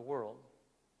evil in the world.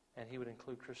 And he would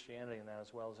include Christianity in that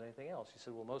as well as anything else. He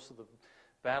said, well, most of the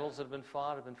battles that have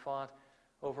been fought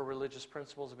over religious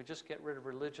principles. If we just get rid of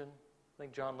religion, I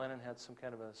think John Lennon had some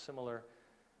kind of a similar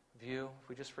view. If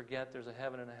we just forget there's a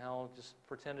heaven and a hell, just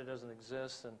pretend it doesn't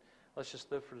exist, and let's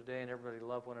just live for today and everybody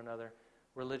love one another.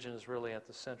 Religion is really at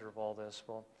the center of all this.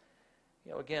 Well,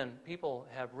 again, people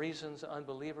have reasons,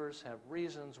 unbelievers have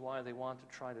reasons why they want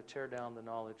to try to tear down the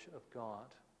knowledge of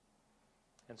God.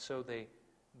 And so they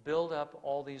build up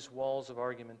all these walls of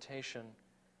argumentation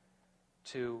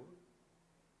to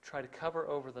try to cover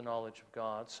over the knowledge of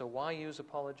God. So why use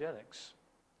apologetics?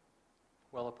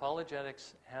 Well,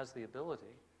 apologetics has the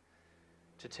ability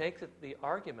to take the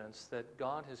arguments that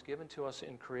God has given to us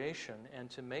in creation and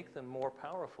to make them more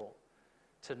powerful,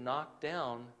 to knock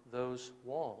down those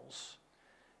walls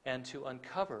and to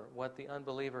uncover what the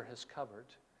unbeliever has covered.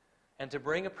 and to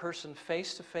bring a person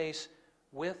face to face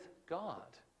with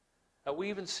God. We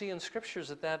even see in Scriptures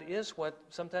that that is what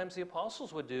sometimes the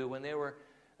apostles would do when they were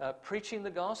preaching the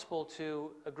gospel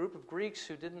to a group of Greeks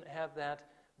who didn't have that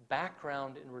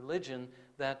background in religion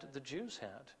that the Jews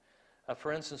had.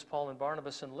 For instance, Paul and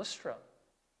Barnabas in Lystra,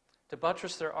 to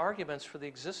buttress their arguments for the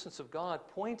existence of God,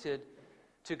 pointed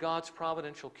to God's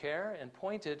providential care and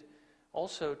pointed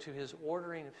also to his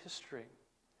ordering of history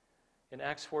in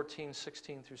Acts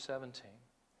 14:16 through 17.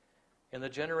 In the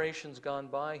generations gone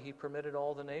by, he permitted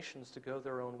all the nations to go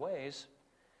their own ways,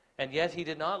 and yet he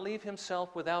did not leave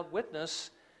himself without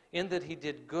witness, in that he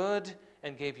did good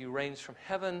and gave you rains from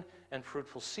heaven and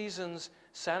fruitful seasons,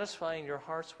 satisfying your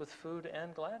hearts with food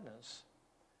and gladness.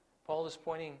 Paul is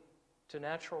pointing to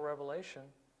natural revelation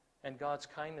and God's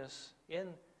kindness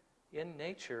in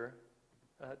nature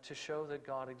to show that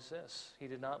God exists. He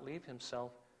did not leave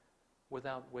himself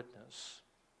without witness.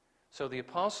 So the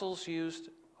apostles used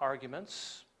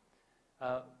arguments.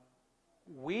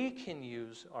 We can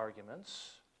use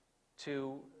arguments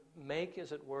to make,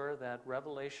 as it were, that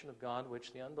revelation of God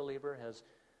which the unbeliever has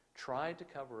tried to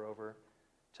cover over,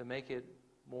 to make it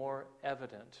more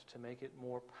evident, to make it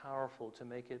more powerful, to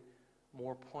make it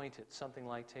more pointed. Something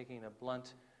like taking a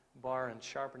blunt bar and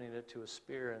sharpening it to a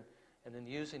spear and then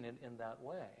using it in that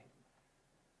way.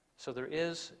 So there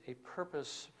is a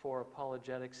purpose for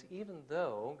apologetics, even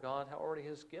though God already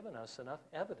has given us enough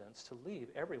evidence to leave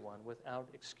everyone without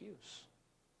excuse.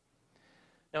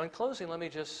 Now, in closing, let me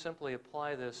just simply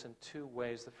apply this in two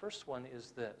ways. The first one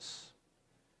is this.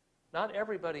 Not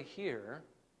everybody here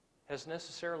has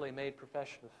necessarily made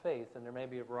profession of faith, and there may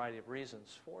be a variety of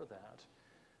reasons for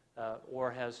that, or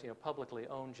has publicly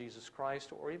owned Jesus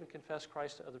Christ, or even confessed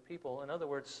Christ to other people. In other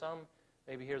words, some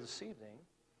maybe here this evening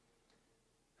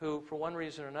who, for one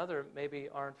reason or another, maybe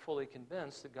aren't fully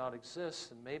convinced that God exists,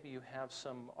 and maybe you have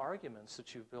some arguments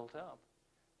that you've built up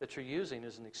that you're using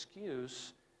as an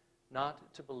excuse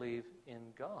not to believe in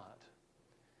God.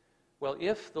 Well,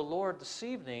 if the Lord this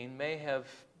evening may have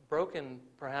broken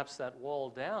perhaps that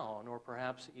wall down, or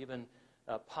perhaps even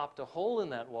popped a hole in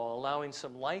that wall, allowing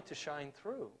some light to shine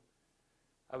through,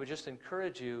 I would just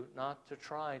encourage you not to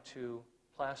try to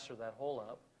plaster that hole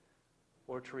up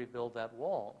or to rebuild that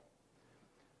wall.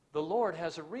 The Lord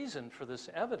has a reason for this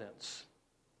evidence,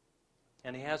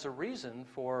 and he has a reason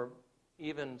for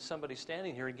even somebody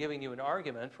standing here and giving you an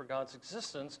argument for God's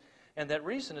existence, and that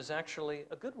reason is actually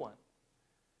a good one.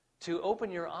 To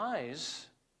open your eyes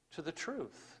to the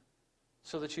truth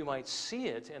so that you might see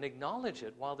it and acknowledge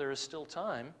it while there is still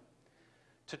time,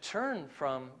 to turn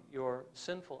from your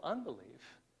sinful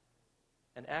unbelief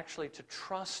and actually to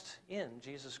trust in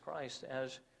Jesus Christ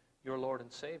as your Lord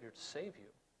and Savior to save you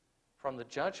from the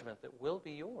judgment that will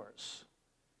be yours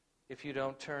if you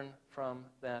don't turn from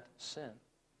that sin.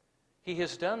 He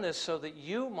has done this so that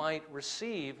you might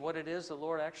receive what it is the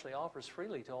Lord actually offers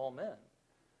freely to all men,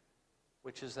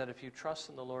 which is that if you trust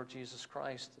in the Lord Jesus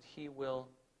Christ, that he will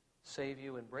save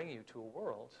you and bring you to a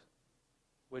world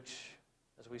which,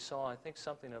 as we saw, I think,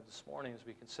 something of this morning as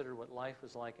we consider what life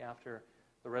is like after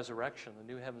the resurrection,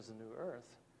 the new heavens and new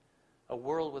earth, a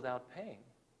world without pain,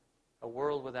 a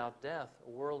world without death, a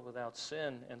world without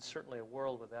sin, and certainly a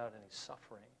world without any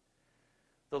suffering.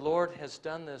 The Lord has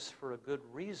done this for a good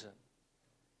reason,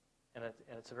 and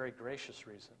it's a very gracious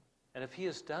reason. And if he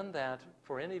has done that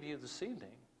for any of you this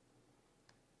evening,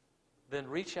 then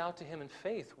reach out to him in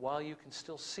faith while you can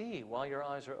still see, while your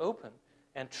eyes are open,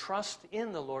 and trust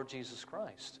in the Lord Jesus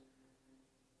Christ,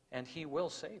 and he will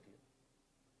save you.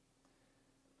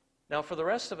 Now, for the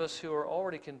rest of us who are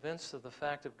already convinced of the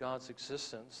fact of God's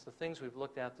existence, the things we've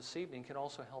looked at this evening can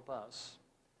also help us.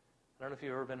 I don't know if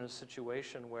you've ever been in a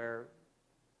situation where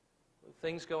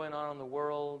things going on in the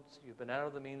world, you've been out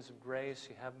of the means of grace,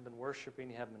 you haven't been worshiping,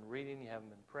 you haven't been reading, you haven't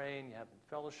been praying, you haven't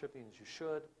been fellowshipping as you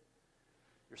should.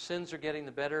 Your sins are getting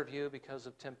the better of you because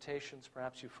of temptations.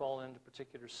 Perhaps you fall into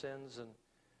particular sins, and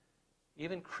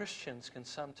even Christians can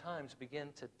sometimes begin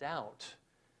to doubt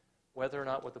whether or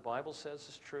not what the Bible says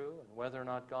is true and whether or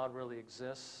not God really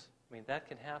exists. I mean, that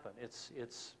can happen. It's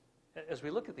as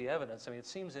we look at the evidence, I mean, it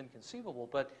seems inconceivable,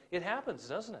 but it happens,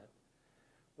 doesn't it?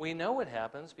 We know it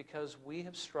happens because we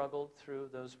have struggled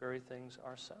through those very things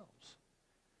ourselves.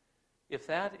 If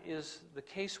that is the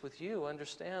case with you,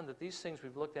 understand that these things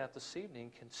we've looked at this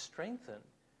evening can strengthen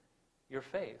your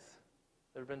faith.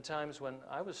 There have been times when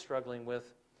I was struggling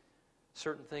with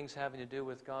certain things having to do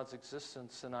with God's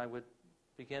existence, and I would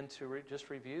begin to just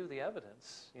review the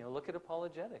evidence, look at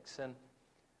apologetics, and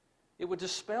it would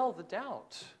dispel the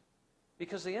doubt,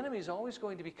 because the enemy is always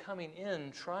going to be coming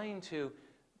in trying to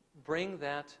bring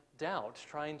that doubt,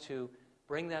 trying to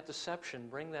bring that deception,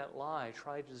 bring that lie,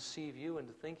 try to deceive you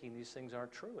into thinking these things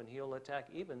aren't true, and he'll attack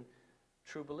even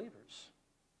true believers.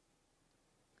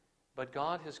 But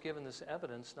God has given this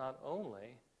evidence not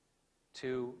only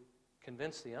to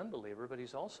convince the unbeliever, but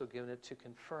he's also given it to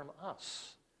confirm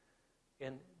us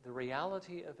in the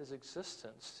reality of his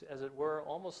existence, as it were,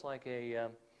 almost like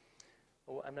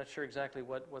I'm not sure exactly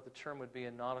what the term would be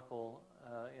in nautical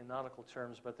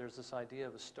terms, but there's this idea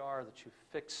of a star that you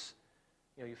fix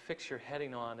your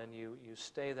heading on, and you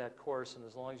stay that course, and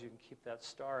as long as you can keep that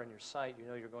star in your sight, you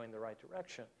know you're going the right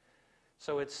direction.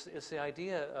 So it's the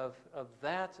idea of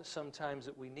that sometimes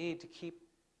that we need to keep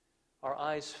our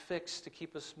eyes fixed, to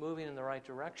keep us moving in the right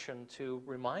direction, to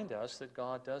remind us that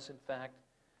God does in fact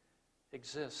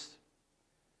exist.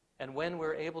 And when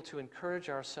we're able to encourage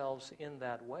ourselves in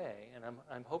that way, and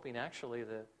I'm hoping actually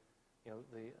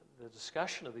the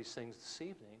discussion of these things this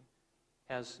evening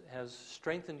has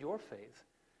strengthened your faith.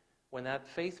 When that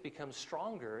faith becomes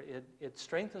stronger, it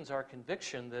strengthens our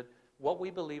conviction that what we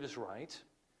believe is right,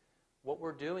 what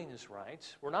we're doing is right.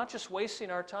 We're not just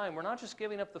wasting our time. We're not just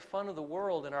giving up the fun of the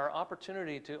world and our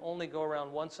opportunity to only go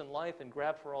around once in life and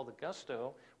grab for all the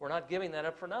gusto. We're not giving that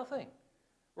up for nothing.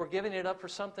 We're giving it up for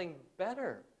something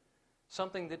better,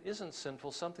 something that isn't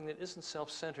sinful, something that isn't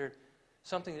self-centered,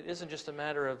 something that isn't just a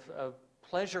matter of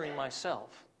pleasuring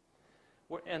myself.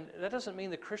 And that doesn't mean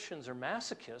that Christians are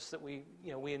masochists, that we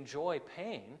enjoy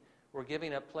pain. We're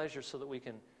giving up pleasure so that we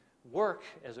can work,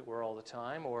 as it were, all the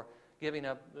time, or giving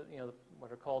up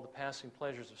what are called the passing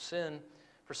pleasures of sin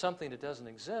for something that doesn't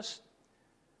exist.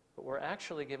 But we're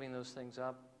actually giving those things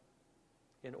up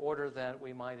in order that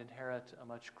we might inherit a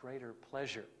much greater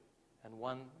pleasure, and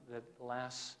one that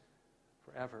lasts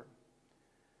forever.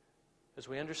 As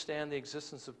we understand the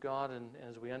existence of God, and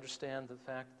as we understand the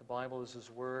fact that the Bible is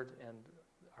His Word, and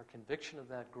our conviction of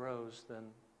that grows, then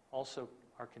also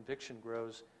our conviction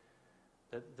grows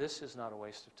that this is not a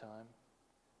waste of time,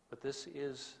 but this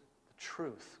is the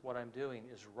truth. What I'm doing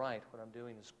is right. What I'm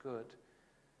doing is good.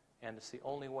 And it's the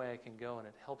only way I can go, and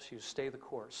it helps you stay the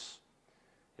course.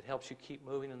 It helps you keep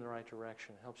moving in the right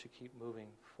direction. It helps you keep moving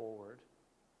forward.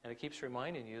 And it keeps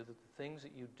reminding you that the things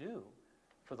that you do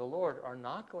for the Lord are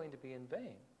not going to be in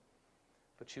vain,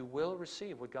 but you will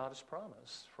receive what God has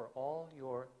promised for all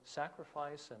your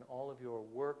sacrifice and all of your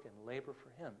work and labor for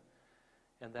Him.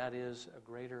 And that is a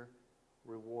greater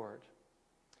reward.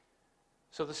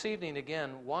 So this evening,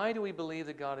 again, why do we believe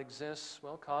that God exists?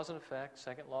 Well, cause and effect,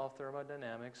 second law of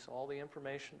thermodynamics, all the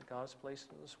information that God has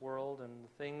placed in this world, and the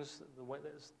things,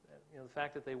 the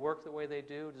fact that they work the way they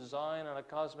do, design on a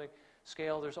cosmic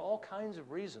scale, there's all kinds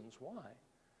of reasons why.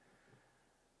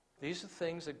 These are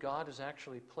things that God has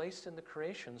actually placed in the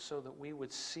creation so that we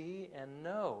would see and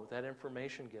know. That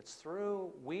information gets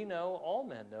through. We know, all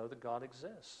men know, that God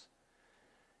exists.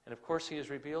 And of course, He has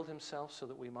revealed Himself so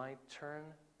that we might turn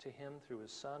to Him through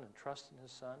His Son and trust in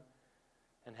His Son.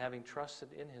 And having trusted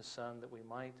in His Son, that we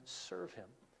might serve Him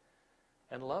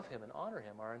and love Him and honor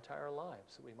Him our entire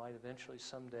lives, that we might eventually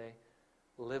someday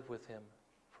live with Him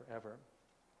forever.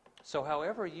 So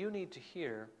however you need to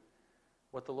hear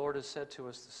what the Lord has said to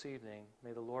us this evening,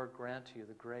 may the Lord grant you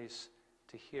the grace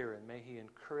to hear, and may He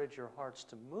encourage your hearts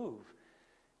to move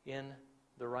in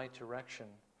the right direction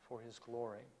for His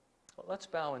glory. Well, let's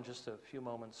bow in just a few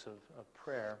moments of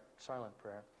prayer, silent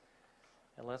prayer,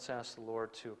 and let's ask the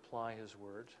Lord to apply His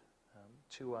word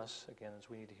to us, again, as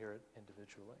we need to hear it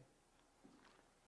individually.